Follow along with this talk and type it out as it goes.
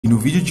E no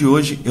vídeo de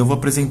hoje eu vou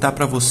apresentar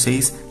para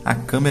vocês a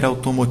câmera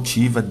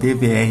automotiva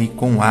DVR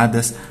com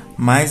ADAS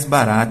mais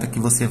barata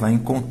que você vai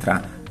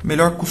encontrar.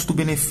 Melhor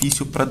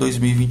custo-benefício para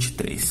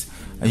 2023.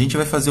 A gente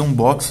vai fazer um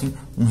unboxing,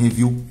 um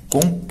review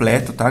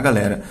completo, tá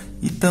galera?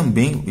 E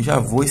também já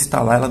vou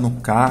instalar ela no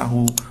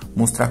carro,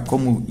 mostrar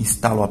como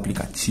instala o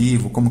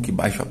aplicativo, como que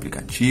baixa o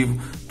aplicativo,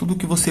 tudo o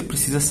que você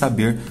precisa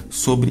saber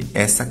sobre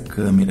essa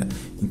câmera.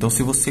 Então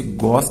se você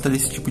gosta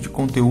desse tipo de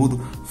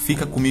conteúdo,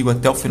 fica comigo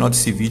até o final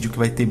desse vídeo que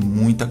vai ter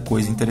muita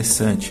coisa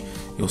interessante.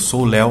 Eu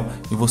sou o Léo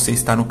e você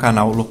está no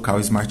canal Local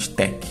Smart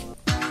Tech.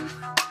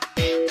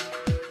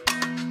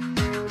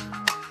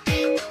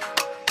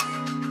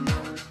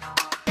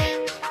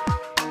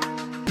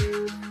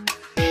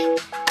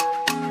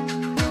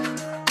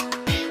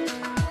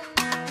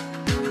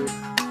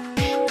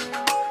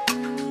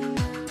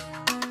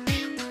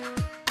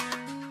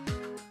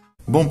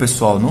 Bom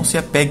pessoal, não se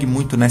apegue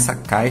muito nessa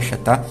caixa,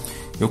 tá?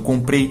 Eu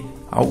comprei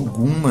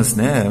algumas,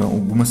 né?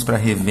 Algumas para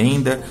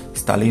revenda,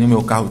 instalei no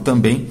meu carro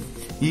também.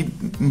 E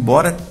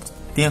embora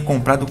tenha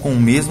comprado com o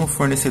mesmo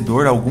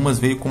fornecedor, algumas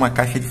veio com uma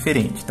caixa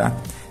diferente, tá?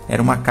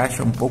 Era uma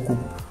caixa um pouco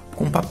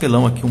com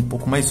papelão aqui, um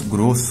pouco mais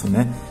grosso,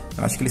 né?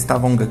 Eu acho que eles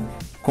estavam,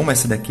 como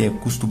essa daqui é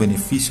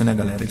custo-benefício, né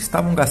galera? Eles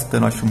estavam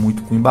gastando, acho,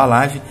 muito com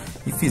embalagem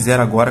e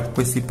fizeram agora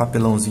com esse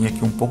papelãozinho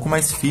aqui um pouco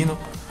mais fino,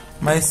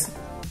 mas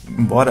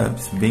embora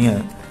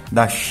venha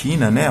da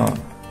China, né, ó,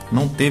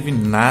 não teve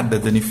nada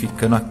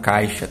danificando a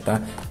caixa, tá?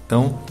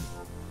 Então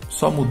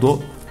só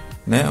mudou,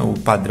 né, o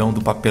padrão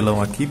do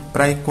papelão aqui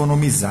para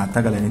economizar,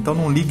 tá galera? Então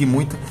não ligue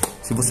muito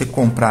se você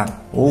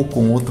comprar ou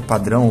com outro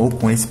padrão ou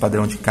com esse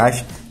padrão de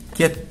caixa,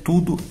 que é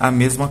tudo a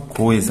mesma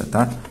coisa,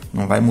 tá?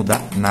 Não vai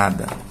mudar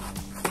nada.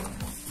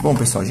 Bom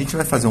pessoal, a gente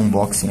vai fazer um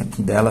unboxing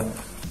aqui dela,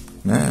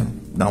 né,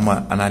 dar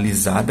uma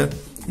analisada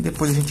e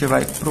depois a gente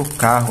vai pro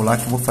carro lá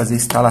que eu vou fazer a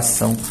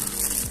instalação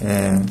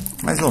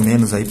mais ou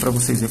menos aí para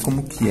vocês verem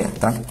como que é,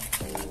 tá?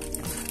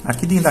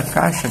 Aqui dentro da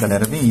caixa,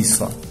 galera, vem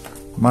isso, ó,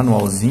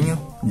 manualzinho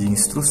de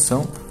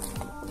instrução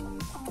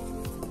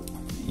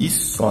e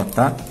só,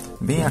 tá?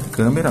 Vem a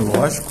câmera,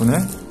 lógico,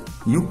 né?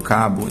 E o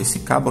cabo. Esse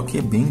cabo aqui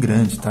é bem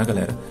grande, tá,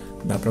 galera?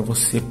 Dá para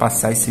você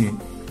passar esse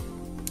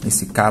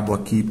cabo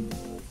aqui,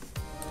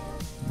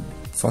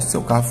 só se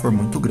seu carro for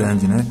muito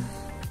grande, né?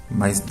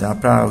 Mas dá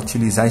para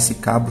utilizar esse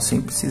cabo sem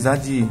precisar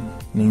de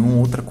nenhuma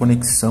outra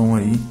conexão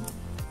aí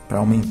para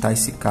aumentar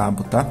esse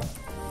cabo, tá?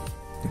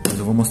 Depois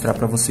eu vou mostrar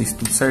para vocês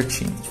tudo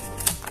certinho.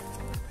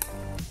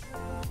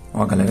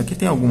 Ó, galera, aqui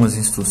tem algumas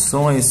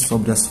instruções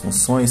sobre as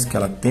funções que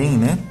ela tem,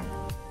 né?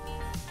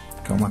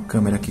 Que é uma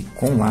câmera aqui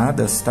com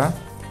ADAS, tá?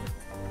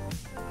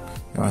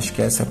 Eu acho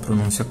que essa é a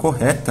pronúncia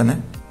correta, né?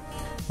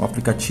 O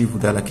aplicativo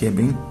dela aqui é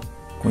bem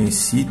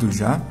conhecido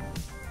já.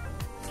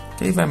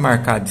 Que aí vai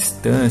marcar a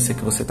distância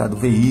que você tá do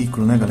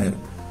veículo, né, galera?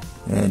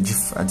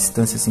 A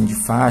distância assim de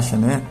faixa,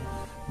 né?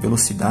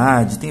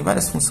 Velocidade, tem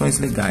várias funções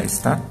legais,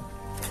 tá?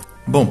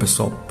 Bom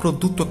pessoal,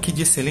 produto aqui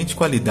de excelente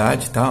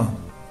qualidade, tá?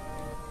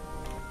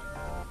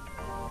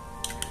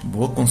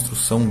 Boa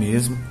construção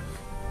mesmo.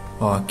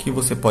 Ó, aqui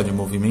você pode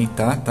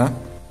movimentar, tá?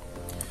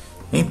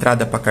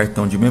 Entrada para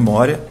cartão de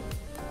memória.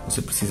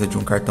 Você precisa de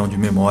um cartão de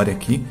memória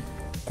aqui.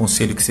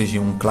 Aconselho que seja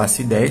um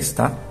classe 10,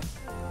 tá?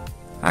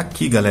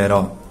 Aqui, galera,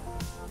 ó,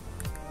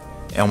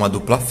 é uma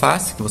dupla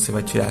face que você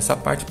vai tirar essa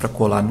parte para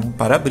colar no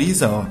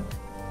para-brisa, ó.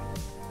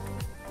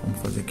 Vamos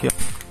fazer aqui, ó.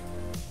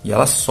 E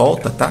ela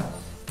solta, tá?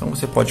 Então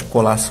você pode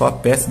colar só a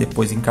peça,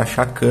 depois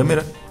encaixar a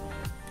câmera.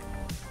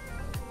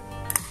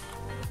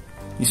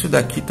 Isso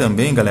daqui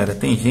também, galera,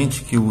 tem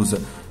gente que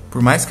usa,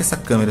 por mais que essa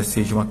câmera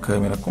seja uma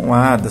câmera com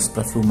ADAS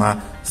para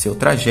filmar seu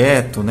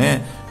trajeto,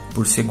 né?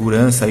 Por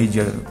segurança aí de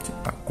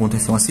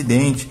acontecer um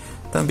acidente,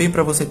 também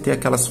para você ter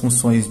aquelas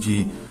funções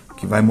de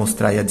que vai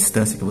mostrar aí a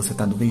distância que você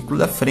está do veículo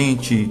da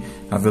frente,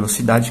 a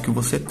velocidade que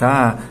você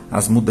tá,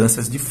 as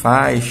mudanças de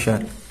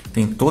faixa.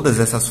 Tem todas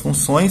essas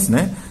funções,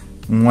 né?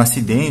 Um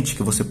acidente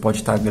que você pode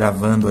estar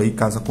gravando aí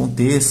caso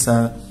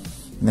aconteça,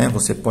 né?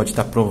 Você pode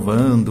estar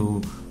provando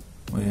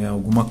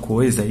alguma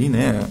coisa aí,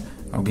 né?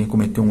 Alguém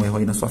cometeu um erro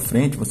aí na sua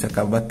frente, você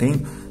acaba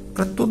batendo.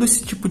 Para todo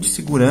esse tipo de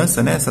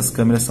segurança, né? Essas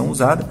câmeras são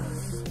usadas,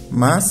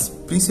 mas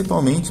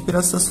principalmente por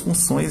essas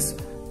funções,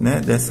 né?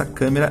 Dessa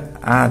câmera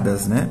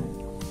ADAS, né?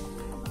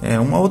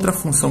 Uma outra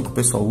função que o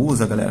pessoal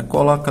usa, galera,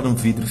 coloca no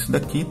vidro isso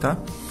daqui, tá?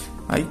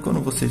 Aí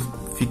quando você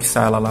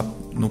fixar ela lá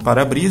no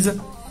para-brisa,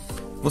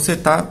 você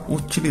está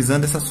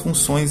utilizando essas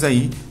funções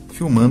aí,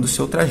 filmando o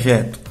seu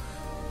trajeto.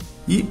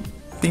 E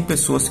tem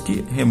pessoas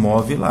que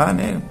removem lá,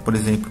 né? Por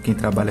exemplo, quem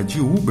trabalha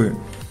de Uber,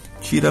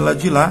 tira ela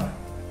de lá,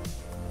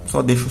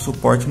 só deixa o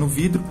suporte no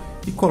vidro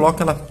e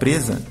coloca ela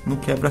presa no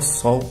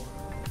quebra-sol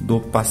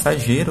do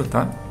passageiro,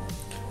 tá?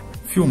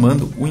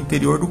 Filmando o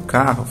interior do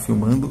carro,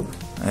 filmando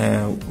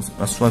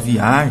a sua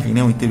viagem,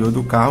 né? O interior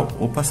do carro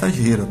ou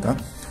passageiro, tá?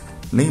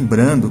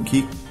 Lembrando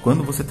que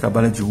quando você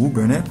trabalha de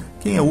Uber, né?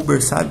 Quem é Uber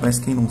sabe, mas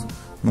quem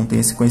não tem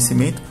esse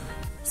conhecimento,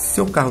 se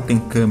seu carro tem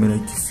câmera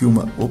que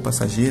filma o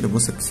passageiro,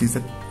 você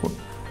precisa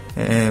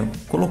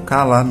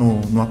colocar lá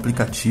no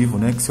aplicativo,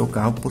 né, que seu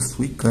carro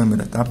possui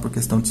câmera, tá? Por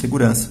questão de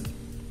segurança.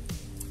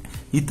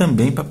 e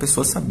também para a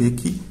pessoa saber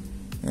que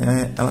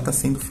ela está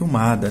sendo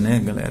filmada, né,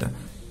 galera?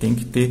 Tem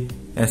que ter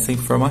essa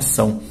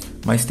informação.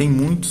 Mas tem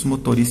muitos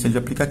motoristas de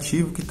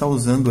aplicativo que estão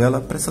usando ela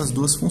para essas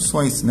duas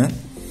funções, né?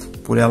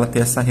 Por ela ter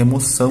essa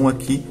remoção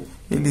aqui,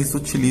 eles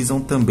utilizam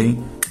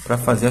também para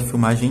fazer a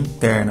filmagem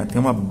interna. Tem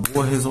uma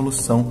boa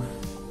resolução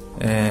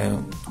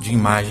de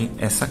imagem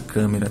essa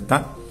câmera,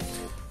 tá?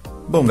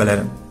 Bom,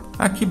 galera,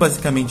 aqui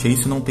basicamente é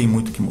isso, não tem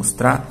muito o que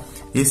mostrar.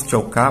 Este é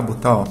o cabo,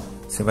 tá? Ó,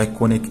 você vai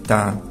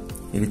conectar,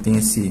 ele tem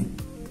esse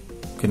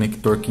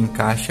conector que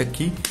encaixa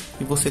aqui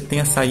e você tem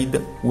a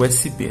saída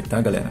USB,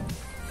 tá, galera?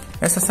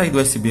 Essa saída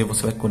USB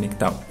você vai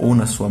conectar ou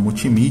na sua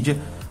multimídia,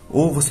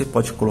 ou você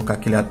pode colocar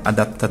aquele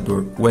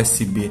adaptador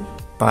USB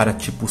para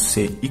tipo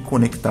C e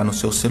conectar no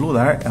seu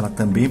celular. Ela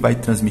também vai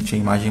transmitir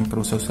a imagem para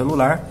o seu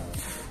celular.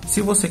 Se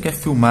você quer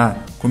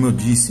filmar, como eu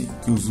disse,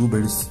 que os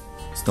Ubers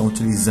estão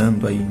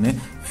utilizando aí, né?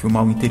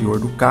 Filmar o interior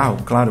do carro,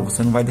 claro,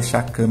 você não vai deixar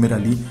a câmera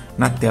ali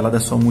na tela da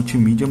sua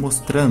multimídia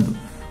mostrando,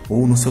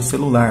 ou no seu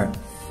celular.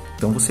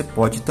 Então você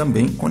pode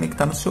também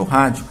conectar no seu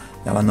rádio.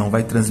 Ela não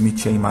vai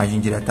transmitir a imagem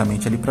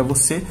diretamente ali para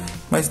você,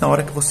 mas na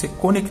hora que você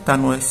conectar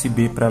no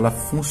USB para ela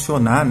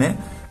funcionar, né?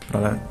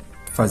 Para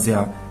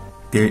ela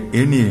ter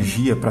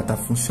energia para estar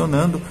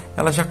funcionando,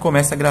 ela já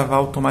começa a gravar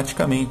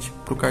automaticamente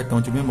para o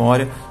cartão de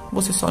memória.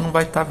 Você só não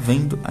vai estar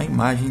vendo a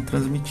imagem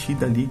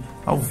transmitida ali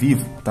ao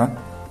vivo, tá?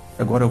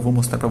 Agora eu vou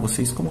mostrar para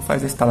vocês como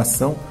faz a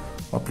instalação,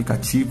 o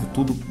aplicativo,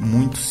 tudo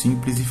muito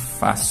simples e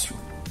fácil.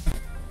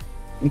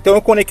 Então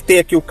eu conectei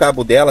aqui o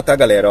cabo dela, tá,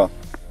 galera? Ó,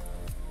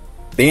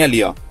 bem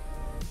ali, ó,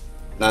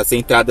 nas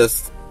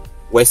entradas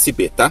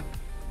USB, tá?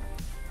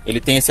 Ele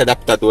tem esse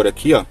adaptador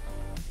aqui, ó.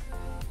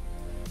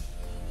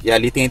 E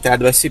ali tem a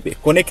entrada USB.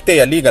 Conectei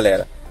ali,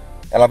 galera.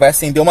 Ela vai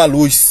acender uma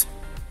luz.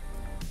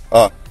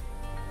 Ó.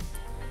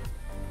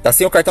 Tá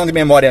sem o cartão de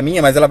memória minha,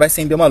 mas ela vai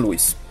acender uma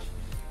luz.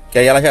 Que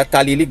aí ela já tá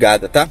ali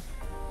ligada, tá?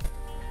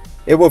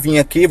 Eu vou vir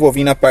aqui, vou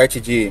vir na parte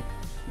de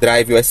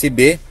drive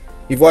USB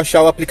e vou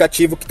achar o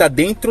aplicativo que tá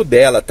dentro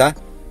dela, tá?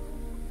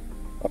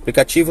 O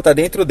aplicativo tá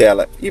dentro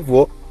dela. E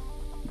vou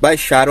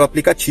baixar o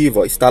aplicativo,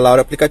 ó, instalar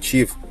o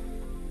aplicativo.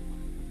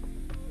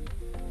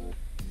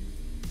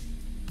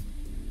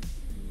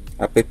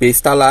 App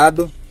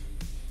instalado,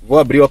 vou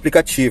abrir o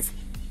aplicativo.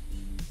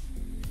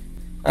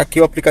 Aqui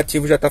o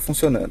aplicativo já está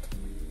funcionando.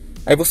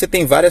 Aí você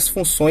tem várias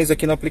funções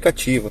aqui no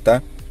aplicativo,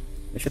 tá?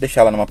 Deixa eu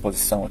deixar ela numa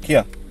posição aqui,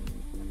 ó.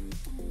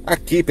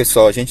 Aqui,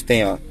 pessoal, a gente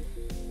tem, ó,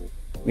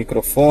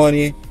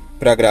 microfone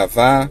para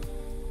gravar,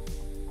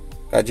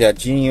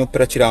 cadeadinho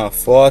para tirar uma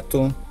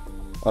foto.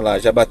 Olha lá,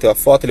 já bateu a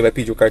foto, ele vai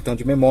pedir o cartão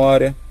de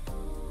memória.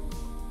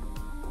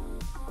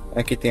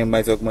 Aqui tem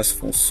mais algumas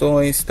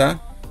funções, tá?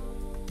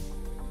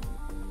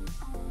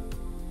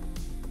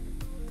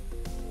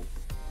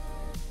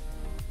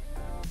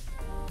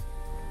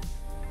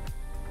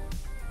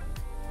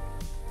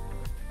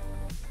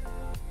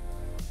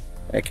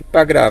 É que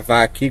para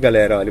gravar aqui,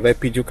 galera, ó, ele vai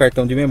pedir o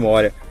cartão de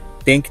memória.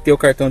 Tem que ter o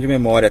cartão de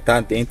memória, tá?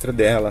 Dentro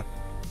dela.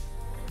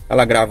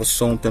 Ela grava o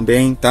som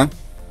também, tá?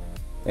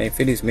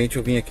 Infelizmente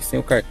eu vim aqui sem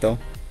o cartão.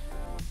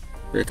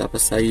 Apertar para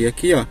sair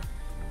aqui, ó.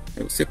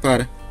 Aí você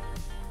para,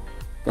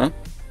 tá?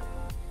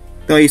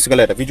 Então é isso,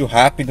 galera. Vídeo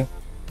rápido,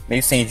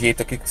 meio sem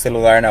jeito aqui com o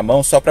celular na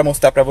mão, só para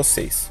mostrar para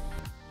vocês.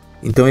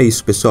 Então é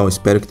isso, pessoal.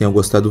 Espero que tenham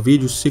gostado do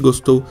vídeo. Se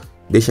gostou,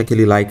 deixa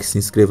aquele like, se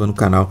inscreva no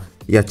canal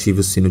e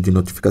ative o sino de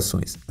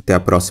notificações. Até a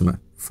próxima.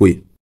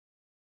 Fui.